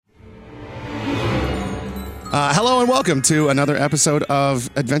Hello and welcome to another episode of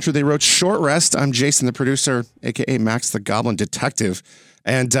Adventure They Wrote Short Rest. I'm Jason, the producer, aka Max the Goblin Detective.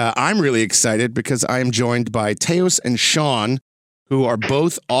 And I'm really excited because I am joined by Teos and Shawn, who are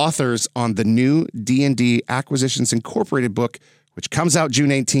both authors on the new D&D Acquisitions Incorporated book, which comes out June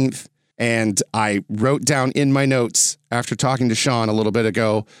 18th. And I wrote down in my notes after talking to Shawn a little bit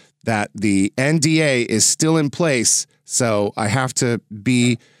ago that the NDA is still in place. So I have to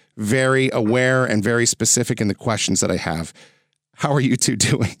be very aware and very specific in the questions that I have. How are you two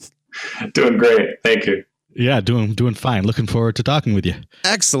doing? Doing great. Thank you. Yeah, doing fine. Looking forward to talking with you.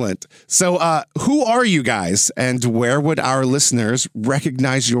 Excellent. So who are you guys and where would our listeners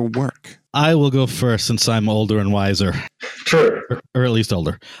recognize your work? I will go first since I'm older and wiser. Sure. Or at least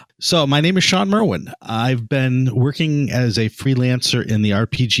older. So my name is Shawn Merwin. I've been working as a freelancer in the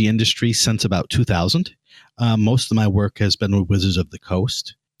RPG industry since about 2000. Most of my work has been with Wizards of the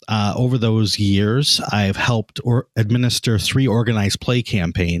Coast. Over those years, I've helped administer 3 organized play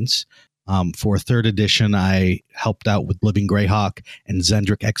campaigns. For 3rd edition, I helped out with Living Greyhawk and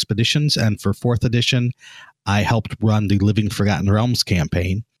Zendrick Expeditions. And for 4th edition, I helped run the Living Forgotten Realms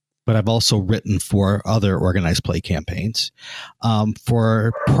campaign. But I've also written for other organized play campaigns.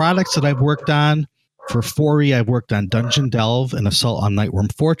 For products that I've worked on, for 4E, I've worked on Dungeon Delve and Assault on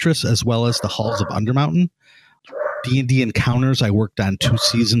Nightworm Fortress, as well as the Halls of Undermountain. D&D Encounters, I worked on 2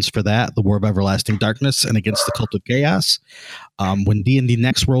 seasons for that, The War of Everlasting Darkness and Against the Cult of Chaos. When D&D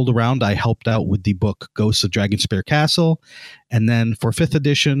Next rolled around, I helped out with the book Ghosts of Dragonspear Castle. And then for 5th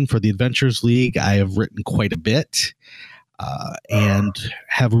edition, for the Adventures League, I have written quite a bit and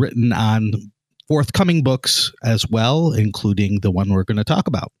have written on forthcoming books as well, including the one we're going to talk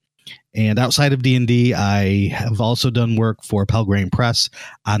about. And outside of D&D, I have also done work for Pelgrane Press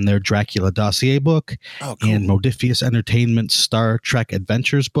on their Dracula dossier book. Oh, cool. And Modiphius Entertainment's Star Trek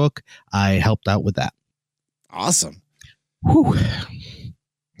Adventures book. I helped out with that. Awesome. Whew.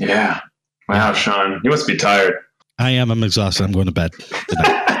 Yeah. Wow, Shawn, you must be tired. I am. I'm exhausted. I'm going to bed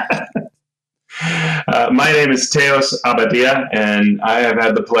tonight. My name is Teos Abadia, and I have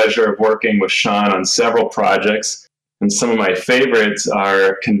had the pleasure of working with Shawn on several projects. And some of my favorites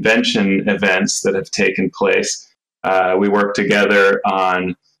are convention events that have taken place. We worked together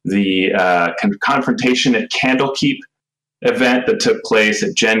on the Confrontation at Candlekeep event that took place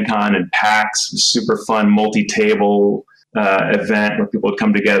at Gen Con and PAX. It was a super fun multi-table event where people would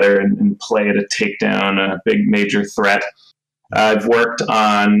come together and play to take down a big major threat. I've worked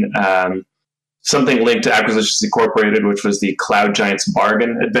on something linked to Acquisitions Incorporated, which was the Cloud Giants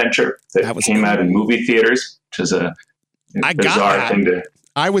Bargain adventure that came out in movie theaters, which is a bizarre thing to...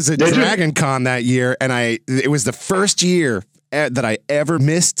 I was at Dragon Con that year, and it was the first year that I ever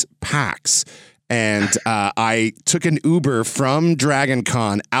missed PAX. And I took an Uber from Dragon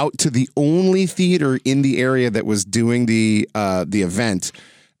Con out to the only theater in the area that was doing the event.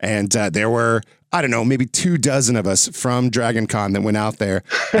 And there were, I don't know, maybe 24 of us from Dragon Con that went out there,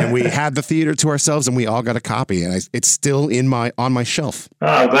 and we had the theater to ourselves, and we all got a copy, and it's still on my shelf. Oh,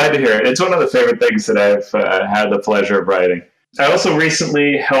 I'm glad to hear it. It's one of the favorite things that I've had the pleasure of writing. I also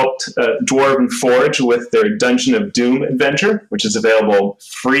recently helped Dwarven Forge with their Dungeon of Doom adventure, which is available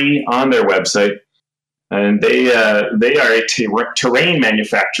free on their website. And they are a terrain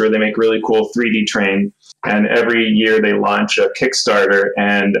manufacturer. They make really cool 3D terrain. And every year they launch a Kickstarter,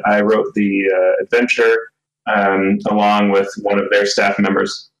 and I wrote the adventure along with one of their staff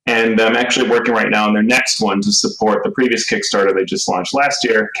members. And I'm actually working right now on their next one to support the previous Kickstarter they just launched last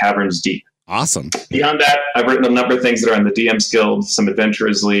year, Caverns Deep. Awesome. Beyond that, I've written a number of things that are in the DM's Guild, some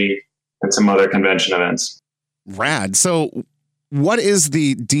Adventurers League, and some other convention events. Rad. So what is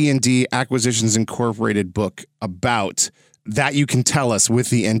the D&D Acquisitions Incorporated book about that you can tell us with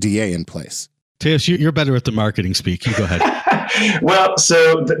the NDA in place? Teos, you're better at the marketing speak. You go ahead. Well,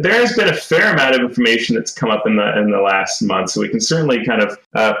 so there has been a fair amount of information that's come up in the last month, so we can certainly kind of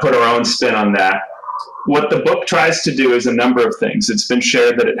put our own spin on that. What the book tries to do is a number of things. It's been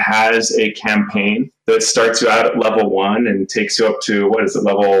shared that it has a campaign that starts you out at level 1 and takes you up to, what is it,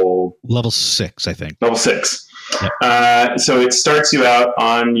 level 6, I think. Level 6. Yep. So it starts you out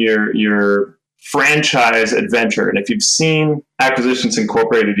on your franchise adventure. And if you've seen Acquisitions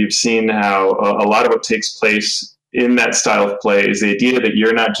Incorporated, you've seen how a lot of what takes place in that style of play is the idea that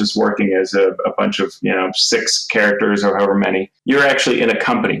you're not just working as a bunch of 6 characters or however many. You're actually in a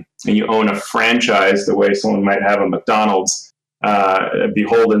company and you own a franchise the way someone might have a McDonald's,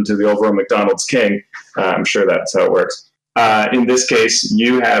 beholden to the overall McDonald's king. I'm sure that's how it works. In this case,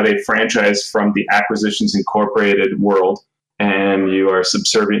 you have a franchise from the Acquisitions Incorporated world, and you are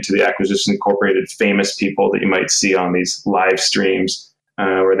subservient to the Acquisitions Incorporated famous people that you might see on these live streams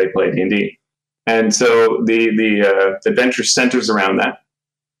where they play D&D. And so the adventure centers around that.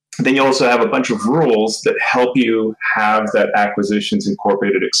 Then you also have a bunch of rules that help you have that acquisitions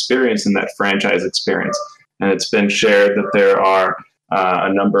incorporated experience and that franchise experience. And it's been shared that there are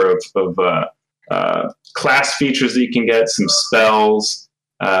a number of class features that you can get, some spells.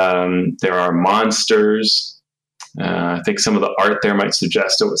 There are monsters. I think some of the art there might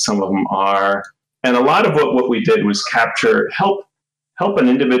suggest what some of them are. And a lot of what we did was help an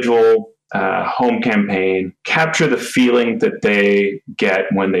individual home campaign capture the feeling that they get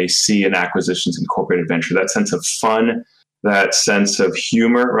when they see an acquisitions incorporated adventure. That sense of fun, that sense of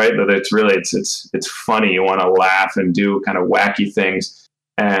humor, right? That it's really it's funny. You want to laugh and do kind of wacky things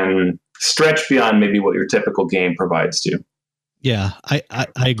and stretch beyond maybe what your typical game provides to you. Yeah, I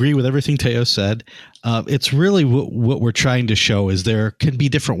agree with everything Teos said. It's really what we're trying to show is there can be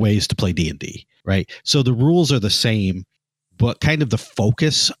different ways to play D&D, right? So the rules are the same, but kind of the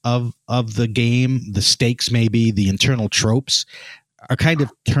focus of the game, the stakes maybe, the internal tropes are kind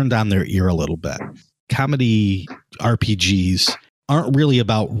of turned on their ear a little bit. Comedy RPGs aren't really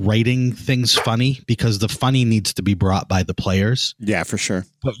about writing things funny because the funny needs to be brought by the players. Yeah, for sure.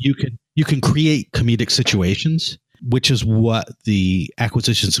 But you can create comedic situations, which is what the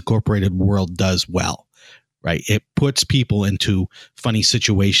Acquisitions Incorporated world does well, right? It puts people into funny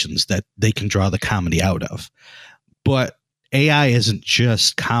situations that they can draw the comedy out of. But AI isn't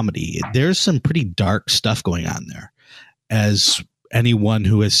just comedy. There's some pretty dark stuff going on there. As anyone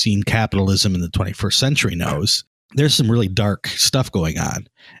who has seen capitalism in the 21st century knows, there's some really dark stuff going on.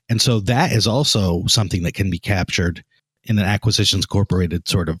 And so that is also something that can be captured in an Acquisitions Incorporated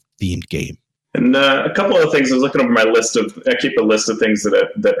sort of themed game. And a couple of things, I was looking over my list I keep a list of things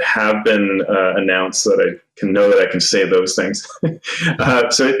that have been announced so that I can know that I can say those things.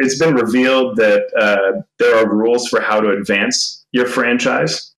 So it's been revealed that there are rules for how to advance your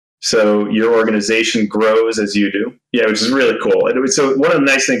franchise. So your organization grows as you do. Yeah, which is really cool. So one of the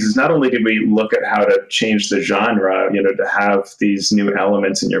nice things is not only did we look at how to change the genre, to have these new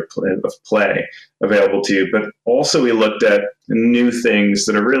elements in your play available to you, but also we looked at new things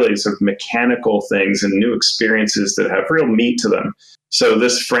that are really sort of mechanical things and new experiences that have real meat to them. So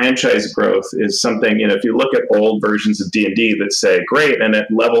this franchise growth is something, if you look at old versions of D&D that say, great, and at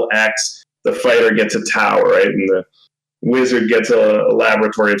level X, the fighter gets a tower, right? And the wizard gets a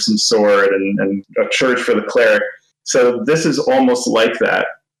laboratory of some sort and a church for the cleric. So this is almost like that,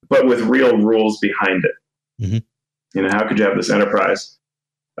 but with real rules behind it. Mm-hmm. How could you have this enterprise?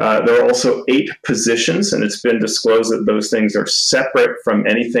 There are also 8 positions, and it's been disclosed that those things are separate from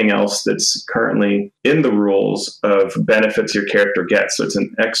anything else that's currently in the rules of benefits your character gets. So it's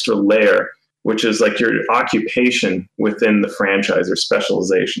an extra layer, which is like your occupation within the franchise or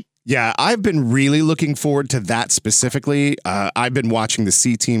specialization. Yeah, I've been really looking forward to that specifically. I've been watching the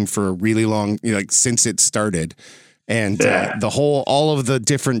C Team for a really long, since it started. And all of the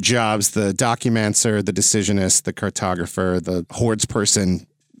different jobs, the documancer, the decisionist, the cartographer, the hordes person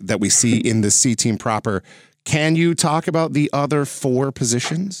that we see in the C Team proper. Can you talk about the other 4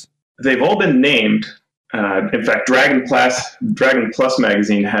 positions? They've all been named. In fact, Dragon Plus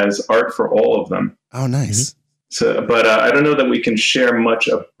magazine has art for all of them. Oh, nice. So, but I don't know that we can share much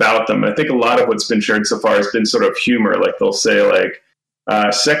about them. I think a lot of what's been shared so far has been sort of humor. Like they'll say,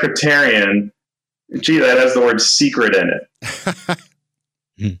 secretarian, gee, that has the word secret in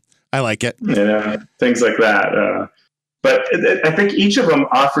it. I like it. Things like that. But I think each of them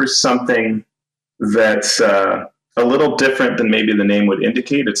offers something that's a little different than maybe the name would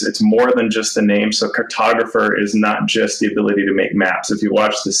indicate. It's more than just the name. So cartographer is not just the ability to make maps. If you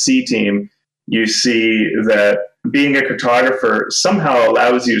watch the C Team, you see that being a cartographer somehow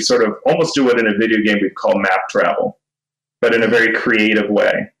allows you to sort of almost do what in a video game we'd call map travel, but in a very creative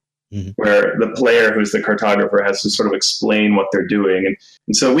way, where the player who's the cartographer has to sort of explain what they're doing.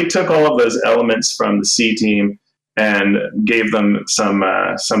 And so we took all of those elements from the C Team and gave them some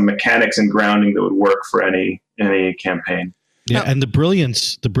mechanics and grounding that would work for any campaign. Yeah, and the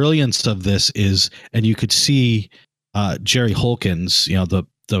brilliance of this is, and you could see Jerry Holkins,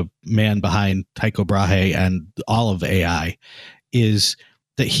 the man behind Tycho Brahe and all of AI, is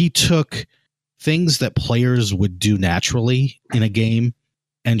that he took things that players would do naturally in a game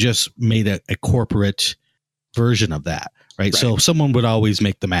and just made a corporate version of that, right? So someone would always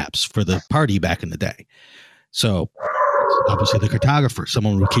make the maps for the party back in the day. So obviously the cartographer,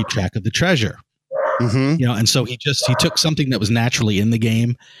 someone would keep track of the treasure, and so he took something that was naturally in the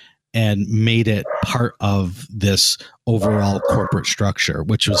game and made it part of this overall corporate structure,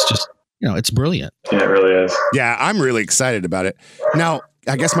 which was just, it's brilliant. Yeah, it really is. Yeah, I'm really excited about it. Now,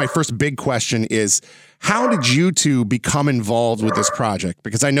 I guess my first big question is, how did you two become involved with this project?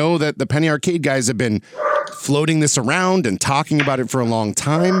 Because I know that the Penny Arcade guys have been floating this around and talking about it for a long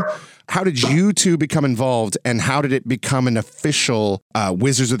time. How did you two become involved, and how did it become an official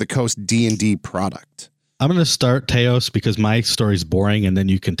Wizards of the Coast D&D product? I'm going to start, Teos, because my story's boring, and then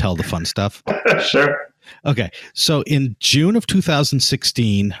you can tell the fun stuff. Sure. Okay. So in June of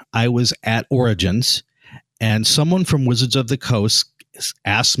 2016, I was at Origins, and someone from Wizards of the Coast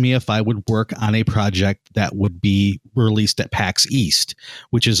asked me if I would work on a project that would be released at PAX East,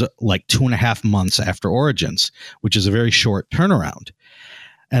 which is like 2.5 months after Origins, which is a very short turnaround.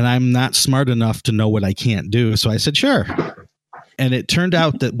 And I'm not smart enough to know what I can't do. So I said, sure. And it turned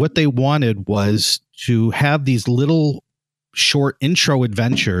out that what they wanted was to have these little short intro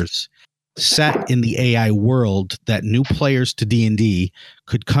adventures set in the AI world that new players to D&D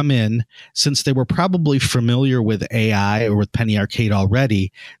could come in. Since they were probably familiar with AI or with Penny Arcade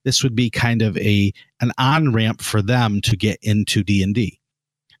already, this would be kind of an on-ramp for them to get into D&D.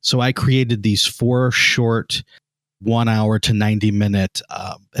 So I created these 4 short 1 hour to 90-minute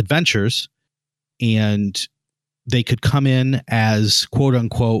adventures, and they could come in as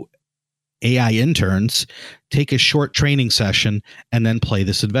quote-unquote AI interns, take a short training session, and then play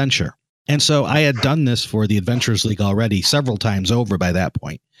this adventure. And so I had done this for the Adventurers League already several times over by that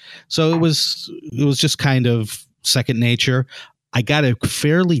point. So it was just kind of second nature. I got a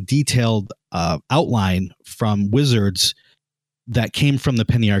fairly detailed outline from Wizards that came from the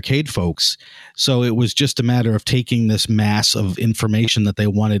Penny Arcade folks. So it was just a matter of taking this mass of information that they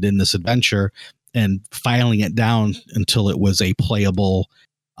wanted in this adventure and filing it down until it was a playable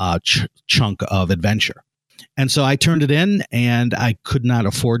chunk of adventure. And so I turned it in, and I could not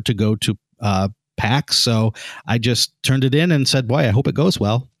afford to go to PAX. So I just turned it in and said, boy, I hope it goes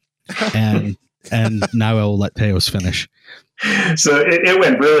well. And now I will let Teos finish. So it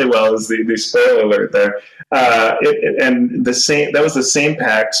went really well, is the spoiler alert there. That was the same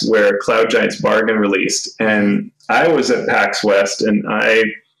PAX where Cloud Giants Bargain released. And I was at PAX West, and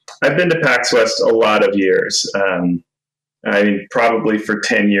I've been to PAX West a lot of years. I mean, probably for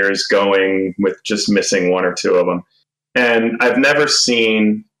 10 years going, with just missing 1 or 2 of them. And I've never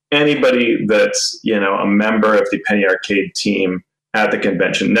seen anybody that's, a member of the Penny Arcade team at the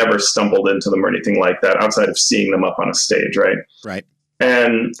convention, never stumbled into them or anything like that outside of seeing them up on a stage, right? Right.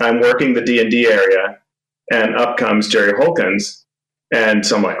 And I'm working the D&D area, and up comes Jerry Holkins. And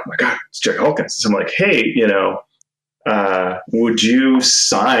so I'm like, oh my God, it's Jerry Holkins. So I'm like, hey, would you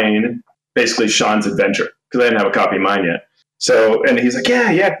sign basically Shawn's adventure? Because I didn't have a copy of mine yet. So, and he's like,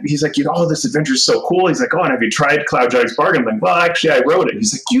 yeah. He's like, this adventure is so cool. He's like, and have you tried Cloud Giants Bargain? I'm like, well, actually, I wrote it.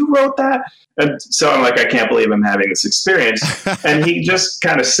 He's like, you wrote that? And so I'm like, I can't believe I'm having this experience. And he just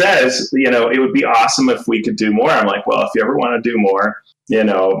kind of says, it would be awesome if we could do more. I'm like, well, if you ever want to do more, you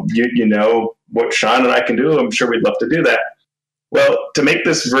know what Shawn and I can do. I'm sure we'd love to do that. Well, to make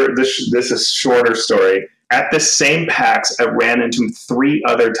this a shorter story, at this same PAX, I ran into him 3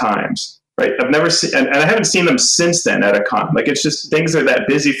 other times. Right. I've never seen, and I haven't seen them since then at a con. Like, it's just things are that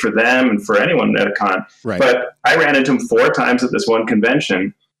busy for them and for anyone at a con. Right. But I ran into him 4 times at this one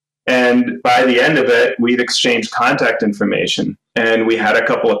convention. And by the end of it, we'd exchanged contact information, and we had a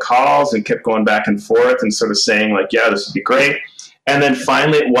couple of calls and kept going back and forth and sort of saying like, yeah, this would be great. And then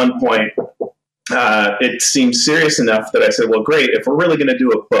finally at one point, it seemed serious enough that I said, well, great. If we're really going to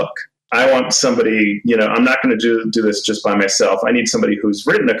do a book, I want somebody, I'm not going to do this just by myself. I need somebody who's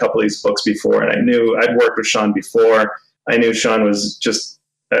written a couple of these books before. And I knew I'd worked with Shawn before. I knew Shawn was just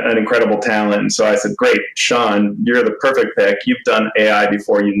an incredible talent. And so I said, great, Shawn, you're the perfect pick. You've done AI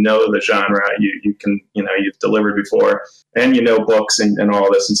before. You know the genre. You can, you've delivered before, and books and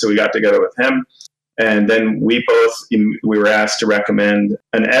all this. And so we got together with him. And then we were asked to recommend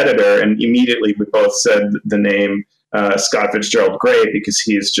an editor. And immediately we both said the name Scott Fitzgerald Gray, because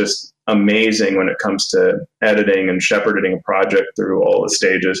he's just amazing when it comes to editing and shepherding a project through all the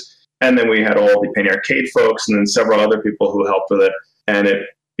stages. And then we had all the Penny Arcade folks and then several other people who helped with it. And it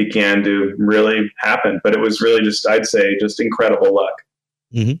began to really happen. But it was really I'd say incredible luck.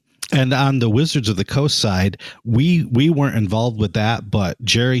 Mm-hmm. And on the Wizards of the Coast side, we weren't involved with that, but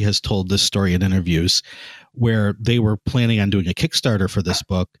Jerry has told this story in interviews where they were planning on doing a Kickstarter for this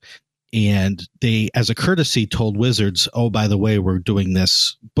book. And they, as a courtesy, told Wizards, oh, by the way, we're doing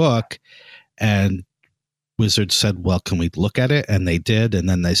this book. And Wizards said, well, can we look at it? And they did. And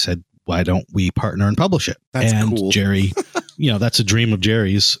then they said, why don't we partner and publish it? That's and cool. Jerry, that's a dream of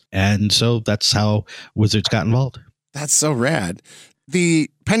Jerry's. And so that's how Wizards got involved. That's so rad.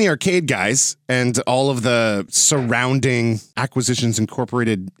 The Penny Arcade guys and all of the surrounding Acquisitions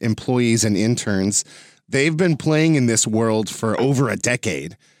Incorporated employees and interns, They've been playing in this world for over a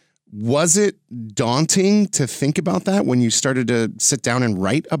decade. Was it daunting to think about that when you started to sit down and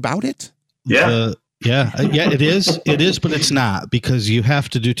write about it? Yeah. It is. It is, but it's not, because you have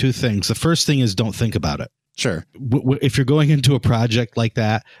to do two things. The first thing is don't think about it. Sure. If you're going into a project like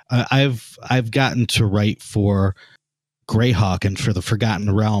that, I've gotten to write for Greyhawk and for the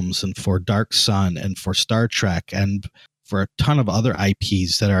Forgotten Realms and for Dark Sun and for Star Trek and for a ton of other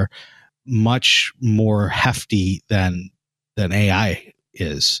IPs that are much more hefty than AI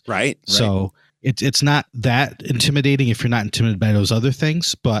is. Right. So it's not that intimidating if you're not intimidated by those other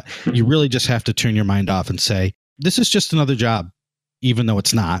things, but you really just have to turn your mind off and say, this is just another job, even though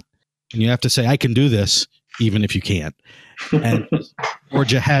it's not. And you have to say, I can do this, even if you can't. And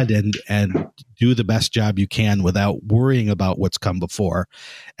forge ahead and do the best job you can without worrying about what's come before,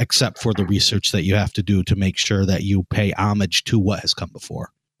 except for the research that you have to do to make sure that you pay homage to what has come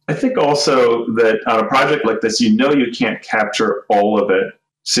before. I think also that on a project like this, you can't capture all of it.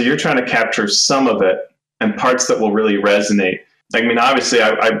 So you're trying to capture some of it and parts that will really resonate. I mean, obviously,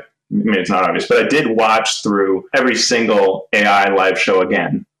 I mean, it's not obvious, but I did watch through every single AI live show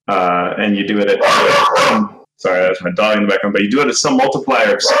again. And you do it at, sorry, that's my dog in the background, but you do it at some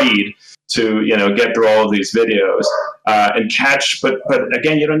multiplier of speed to, get through all of these videos and catch. But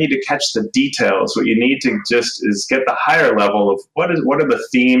again, you don't need to catch the details. What you need to just is get the higher level of what are the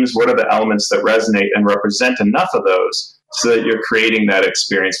themes, what are the elements that resonate and represent enough of those so that you're creating that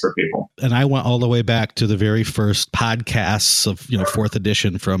experience for people. And I went all the way back to the very first podcasts of, 4th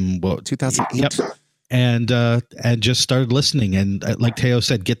edition from 2008. Yep. And just started listening. And like Teo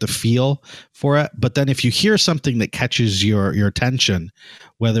said, get the feel for it. But then if you hear something that catches your attention,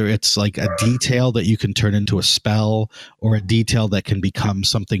 whether it's like a detail that you can turn into a spell or a detail that can become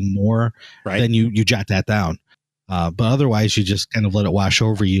something more, then you jot that down. But otherwise, you just kind of let it wash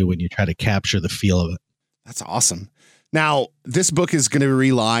over you and you try to capture the feel of it. That's awesome. Now, this book is going to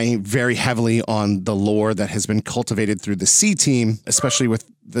rely very heavily on the lore that has been cultivated through the C team, especially with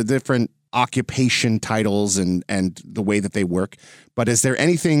the different occupation titles and the way that they work. But is there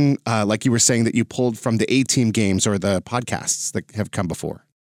anything, like you were saying, that you pulled from the A team games or the podcasts that have come before?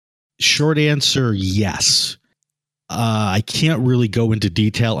 Short answer, yes. I can't really go into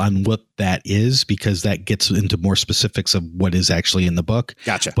detail on what that is because that gets into more specifics of what is actually in the book.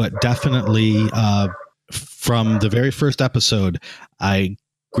 Gotcha. But definitely from the very first episode, I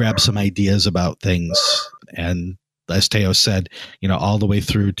grabbed some ideas about things. And as Teos said, all the way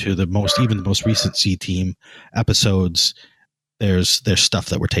through to the most recent C team episodes, there's stuff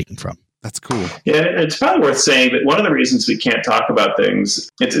that we're taking from. That's cool. Yeah, it's probably worth saying that one of the reasons we can't talk about things,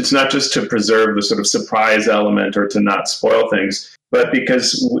 it's not just to preserve the sort of surprise element or to not spoil things, but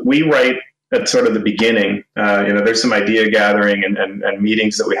because we write at sort of the beginning. There's some idea gathering and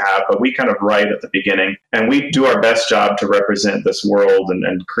meetings that we have, but we kind of write at the beginning, and we do our best job to represent this world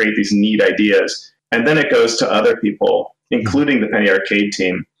and create these neat ideas. And then it goes to other people, including the Penny Arcade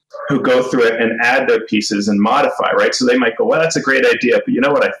team, who go through it and add their pieces and modify, right? So they might go, well, that's a great idea, but you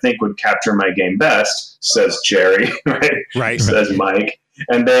know what I think would capture my game best, says Jerry, right? Says Mike.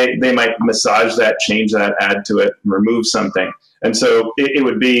 And they might massage that, change that, add to it, remove something. And so it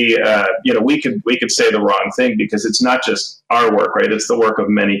would be, we could say the wrong thing because it's not just our work, right? It's the work of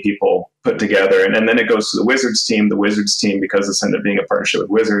many people put together. And then it goes to the Wizards team. The Wizards team, because it's ended up being a partnership with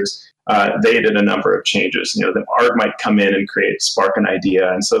Wizards, they did a number of changes. The art might come in and spark an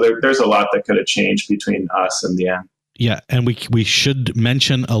idea. And so there's a lot that could have changed between us and the end. Yeah, and we should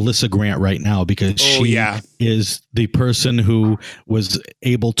mention Alyssa Grant right now because she is the person who was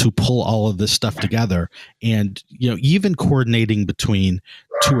able to pull all of this stuff together. And, even coordinating between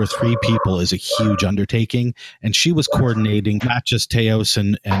 2 or 3 people is a huge undertaking. And she was coordinating not just Teos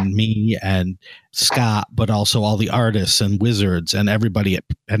and me and Scott, but also all the artists and Wizards and everybody at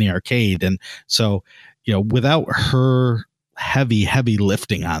Penny Arcade. And so, without her heavy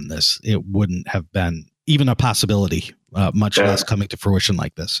lifting on this, it wouldn't have been even a possibility, much less coming to fruition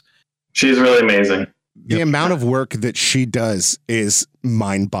like this. She's really amazing. The amount of work that she does is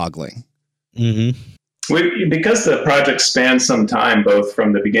mind-boggling. Mm-hmm. Because the project spans some time, both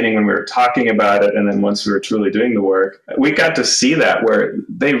from the beginning when we were talking about it and then once we were truly doing the work, we got to see that where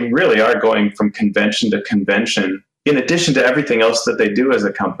they really are going from convention to convention in addition to everything else that they do as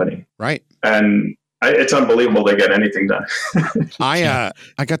a company. Right. And it's unbelievable they get anything done. I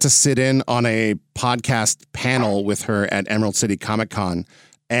got to sit in on a podcast panel with her at Emerald City Comic Con,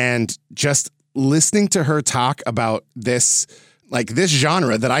 and just listening to her talk about this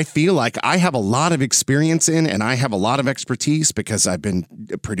genre that I feel like I have a lot of experience in and I have a lot of expertise because I've been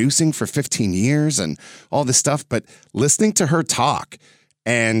producing for 15 years and all this stuff. But listening to her talk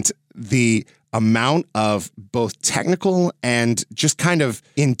and the amount of both technical and just kind of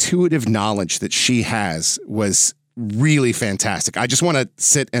intuitive knowledge that she has was really fantastic. I just want to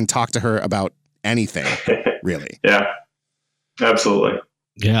sit and talk to her about anything, really. Yeah, absolutely.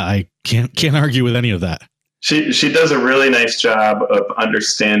 Yeah, I can't argue with any of that. She does a really nice job of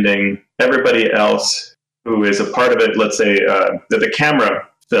understanding everybody else who is a part of it. Let's say the camera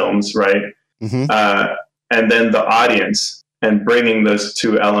films, right? Mm-hmm. And then the audience, and bringing those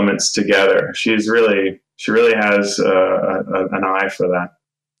two elements together. She really has an eye for that.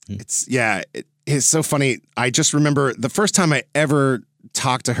 It's so funny. I just remember the first time I ever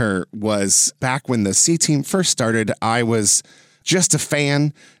talked to her was back when the C Team first started. I was just a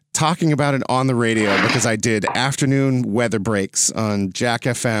fan talking about it on the radio because I did afternoon weather breaks on Jack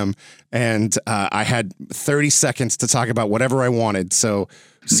FM, and I had 30 seconds to talk about whatever I wanted. So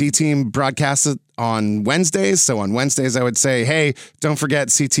C-Team broadcasted on Wednesdays. So on Wednesdays, I would say, hey, don't forget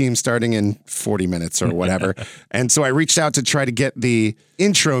C-Team starting in 40 minutes or whatever. And so I reached out to try to get the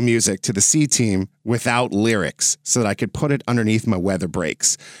intro music to the C-Team without lyrics so that I could put it underneath my weather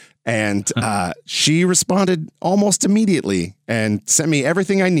breaks. And she responded almost immediately and sent me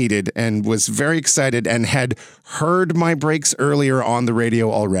everything I needed and was very excited and had heard my breaks earlier on the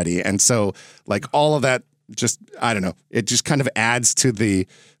radio already. And so like all of that, just, I don't know, it just kind of adds to the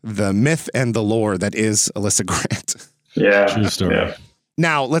myth and the lore that is Alyssa Grant. Yeah. True story. Yeah.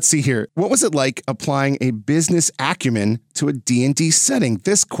 Now, let's see here. What was it like applying a business acumen to a D&D setting?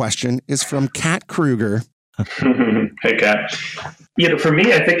 This question is from Kat Kruger. Hey, Kat. For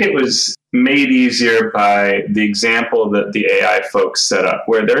me, I think it was made easier by the example that the AI folks set up,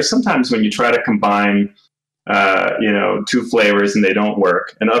 where there are sometimes when you try to combine, two flavors and they don't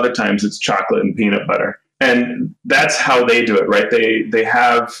work, and other times it's chocolate and peanut butter. And that's how they do it, right? They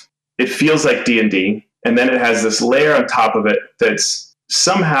have, it feels like D&D, and then it has this layer on top of it that's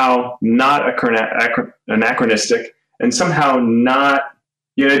somehow not anachronistic and somehow not,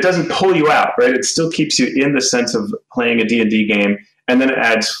 it doesn't pull you out, right? It still keeps you in the sense of playing a D&D game, and then it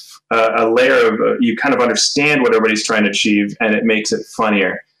adds a layer of, you kind of understand what everybody's trying to achieve, and it makes it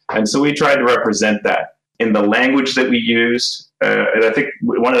funnier. And so we tried to represent that in the language that we used. And I think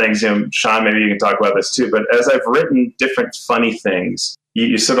one of the things, Shawn, maybe you can talk about this too, but as I've written different funny things,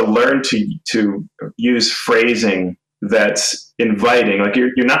 you sort of learn to use phrasing that's inviting. Like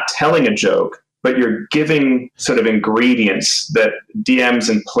you're not telling a joke, but you're giving sort of ingredients that DMs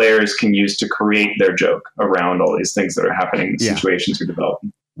and players can use to create their joke around all these things that are happening, the situations you're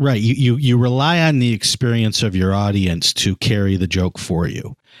developing. Right. You rely on the experience of your audience to carry the joke for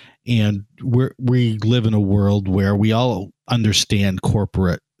you. And we live in a world where we all understand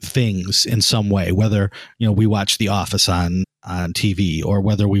corporate things in some way, whether, we watch The Office on TV, or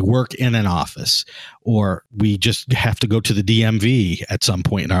whether we work in an office, or we just have to go to the DMV at some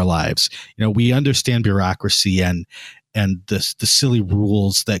point in our lives. We understand bureaucracy and the silly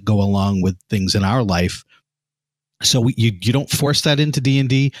rules that go along with things in our life. So you don't force that into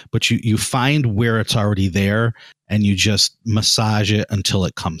D&D, but you find where it's already there and you just massage it until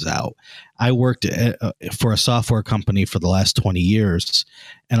it comes out. I worked for a software company for the last 20 years,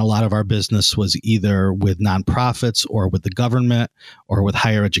 and a lot of our business was either with nonprofits or with the government or with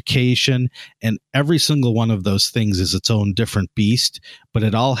higher education. And every single one of those things is its own different beast, but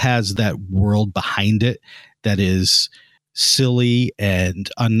it all has that world behind it that is silly and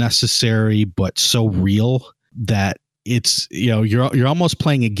unnecessary, but so real that it's, you're almost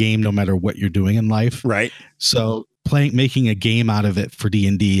playing a game no matter what you're doing in life. Right. So making a game out of it for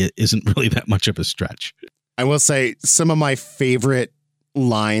D&D isn't really that much of a stretch. I will say some of my favorite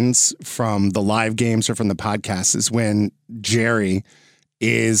lines from the live games or from the podcast is when Jerry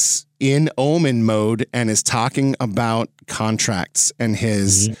is in Omen mode and is talking about contracts and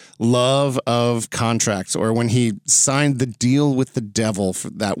his love of contracts, or when he signed the deal with the devil for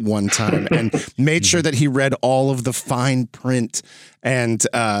that one time and made sure that he read all of the fine print and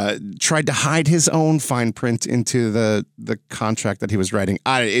tried to hide his own fine print into the contract that he was writing.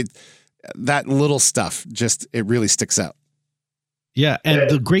 That little stuff, just, it really sticks out. Yeah.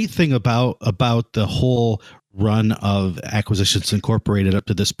 And the great thing about the whole run of Acquisitions Incorporated up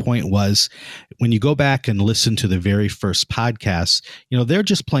to this point was when you go back and listen to the very first podcasts, they're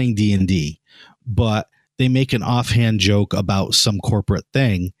just playing D&D, but they make an offhand joke about some corporate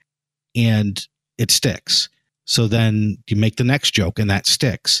thing and it sticks. So then you make the next joke and that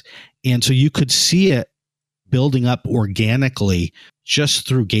sticks. And so you could see it building up organically just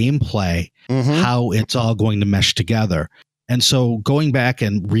through gameplay, how it's all going to mesh together. And so going back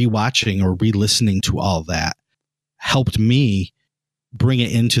and rewatching or re-listening to all that helped me bring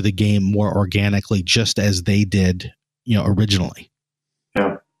it into the game more organically, just as they did, originally.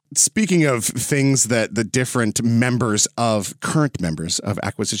 Yeah. Speaking of things that the different current members of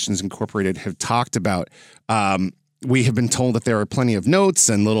Acquisitions Incorporated have talked about, we have been told that there are plenty of notes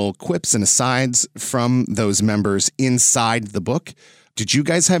and little quips and asides from those members inside the book. Did you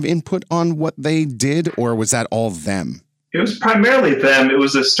guys have input on what they did, or was that all them? It was primarily them. It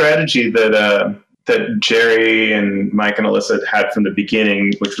was a strategy that Jerry and Mike and Alyssa had from the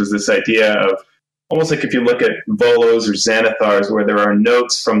beginning, which was this idea of almost like if you look at Volos or Xanathars, where there are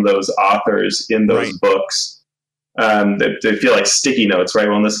notes from those authors in those books, they feel like sticky notes, right?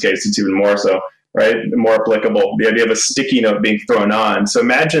 Well, in this case, it's even more so, right? More applicable. The idea of a sticky note being thrown on. So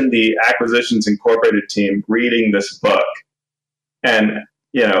imagine the Acquisitions Incorporated team reading this book and,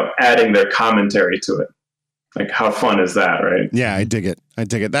 adding their commentary to it. Like, how fun is that, right? Yeah, I dig it.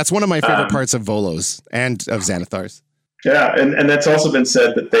 That's one of my favorite parts of Volos and of Xanathars. Yeah, and that's also been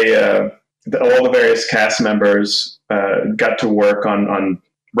said that they, all the various cast members got to work on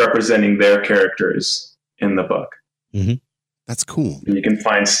representing their characters in the book. Mm-hmm. That's cool. And you can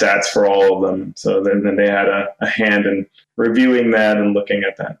find stats for all of them. So then they had a hand in reviewing that and looking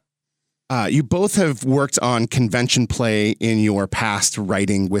at that. You both have worked on convention play in your past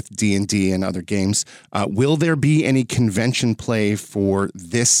writing with D&D and other games. Will there be any convention play for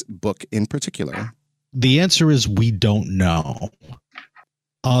this book in particular? The answer is we don't know.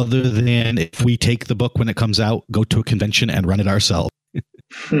 Other than if we take the book when it comes out, go to a convention and run it ourselves.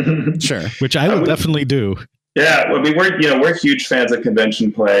 Sure. Which I will definitely do. Yeah, well, we're huge fans of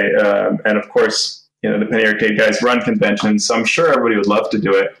convention play. And of course, the Penny Arcade guys run conventions, so I'm sure everybody would love to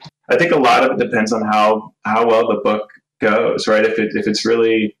do it. I think a lot of it depends on how well the book goes, right? If it's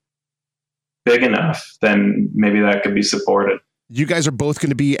really big enough, then maybe that could be supported. You guys are both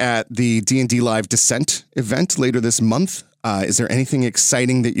going to be at the D&D Live Descent event later this month. Is there anything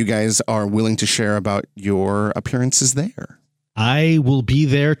exciting that you guys are willing to share about your appearances there? I will be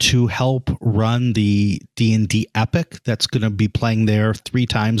there to help run the D&D Epic that's going to be playing there 3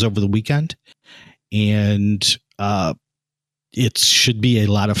 times over the weekend. And it should be a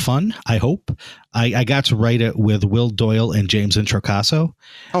lot of fun, I hope. I got to write it with Will Doyle and James Introcaso.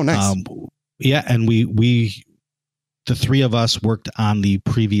 Oh, nice. Yeah, and we the 3 of us worked on the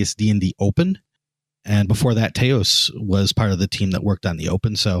previous D&D Open. And before that, Teos was part of the team that worked on the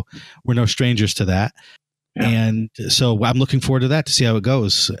Open. So we're no strangers to that. Yeah. And so I'm looking forward to that, to see how it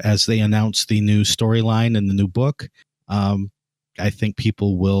goes as they announce the new storyline and the new book. I think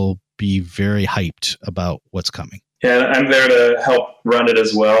people will be very hyped about what's coming. Yeah, I'm there to help run it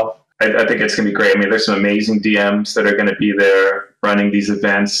as well. I think it's going to be great. I mean, there's some amazing DMs that are going to be there running these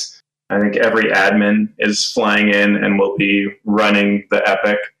events. I think every admin is flying in and will be running the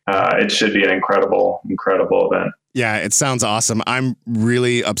Epic. It should be an incredible event. Yeah, it sounds awesome. I'm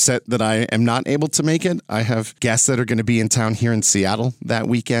really upset that I am not able to make it. I have guests that are going to be in town here in Seattle that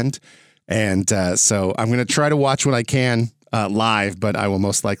weekend. And so I'm going to try to watch what I can live, but I will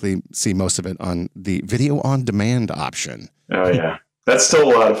most likely see most of it on the video on demand option. Oh, yeah. That's still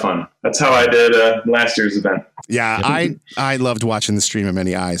a lot of fun. That's how I did last year's event. Yeah, I loved watching the stream of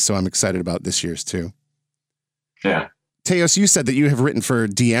many eyes, so I'm excited about this year's too. Yeah. Teos, you said that you have written for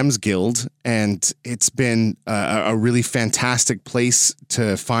DM's Guild, and it's been a really fantastic place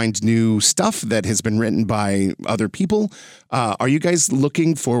to find new stuff that has been written by other people. Are you guys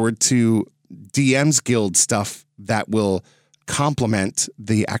looking forward to DM's Guild stuff that will complement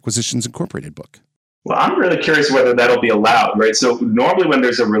the Acquisitions Incorporated book? Well, I'm really curious whether that'll be allowed, right? So normally when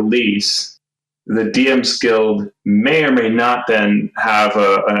there's a release, the DM's Guild may or may not then have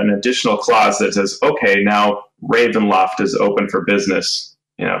an additional clause that says, okay, now Ravenloft is open for business.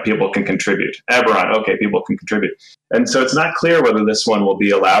 People can contribute. Eberron, okay, people can contribute. And so it's not clear whether this one will be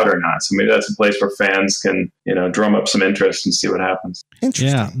allowed or not. So maybe that's a place where fans can, drum up some interest and see what happens.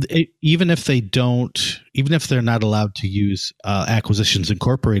 Interesting. Yeah. Even if they're not allowed to use Acquisitions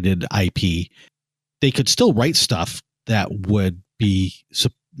Incorporated IP, they could still write stuff that would be,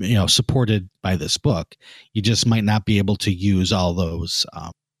 supported by this book. You just might not be able to use all those,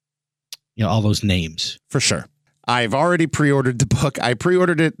 all those names. For sure. I've already pre-ordered the book. I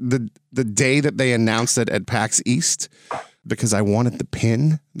pre-ordered it the day that they announced it at PAX East because I wanted the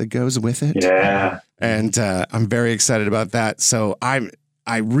pin that goes with it. Yeah. And I'm very excited about that. So I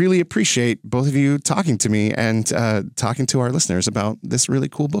really appreciate both of you talking to me and talking to our listeners about this really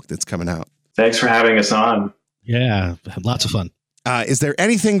cool book that's coming out. Thanks for having us on. Yeah, lots of fun. Is there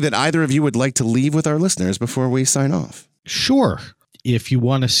anything that either of you would like to leave with our listeners before we sign off? Sure. If you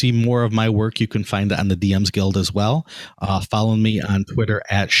want to see more of my work, you can find it on the DM's Guild as well. Follow me on Twitter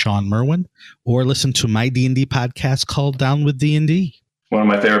at Shawn Merwin, or listen to my D&D podcast called Down with D&D. One of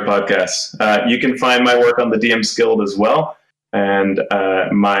my favorite podcasts. You can find my work on the DM's Guild as well. And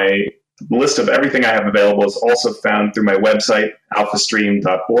my list of everything I have available is also found through my website,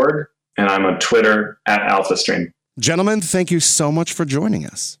 alphastream.org. And I'm on Twitter at alphastream. Gentlemen, thank you so much for joining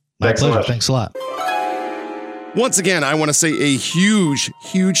us. My pleasure. Thanks a lot. Once again, I want to say a huge,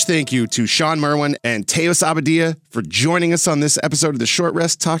 huge thank you to Shawn Merwin and Teos Abadia for joining us on this episode of The Short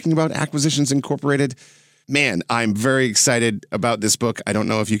Rest, talking about Acquisitions Incorporated. Man, I'm very excited about this book. I don't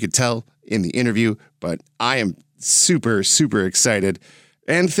know if you could tell in the interview, but I am super, super excited.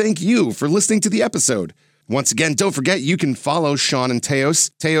 And thank you for listening to the episode. Once again, don't forget, you can follow Shawn and Teos.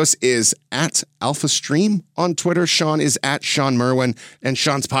 Teos is at AlphaStream on Twitter. Shawn is at Shawn Merwin. And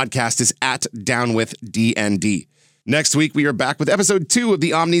Shawn's podcast is at Down with DND. Next week, we are back with episode 2 of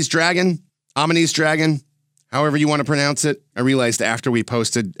the Omni's Dragon, however you want to pronounce it. I realized after we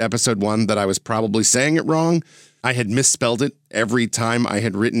posted episode 1 that I was probably saying it wrong. I had misspelled it every time I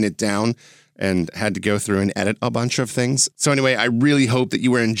had written it down and had to go through and edit a bunch of things. So anyway, I really hope that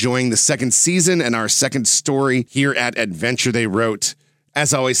you are enjoying the second season and our second story here at Adventure They Wrote.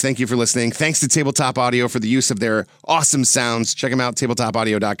 As always, thank you for listening. Thanks to Tabletop Audio for the use of their awesome sounds. Check them out,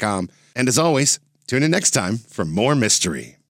 tabletopaudio.com. And as always, tune in next time for more mystery.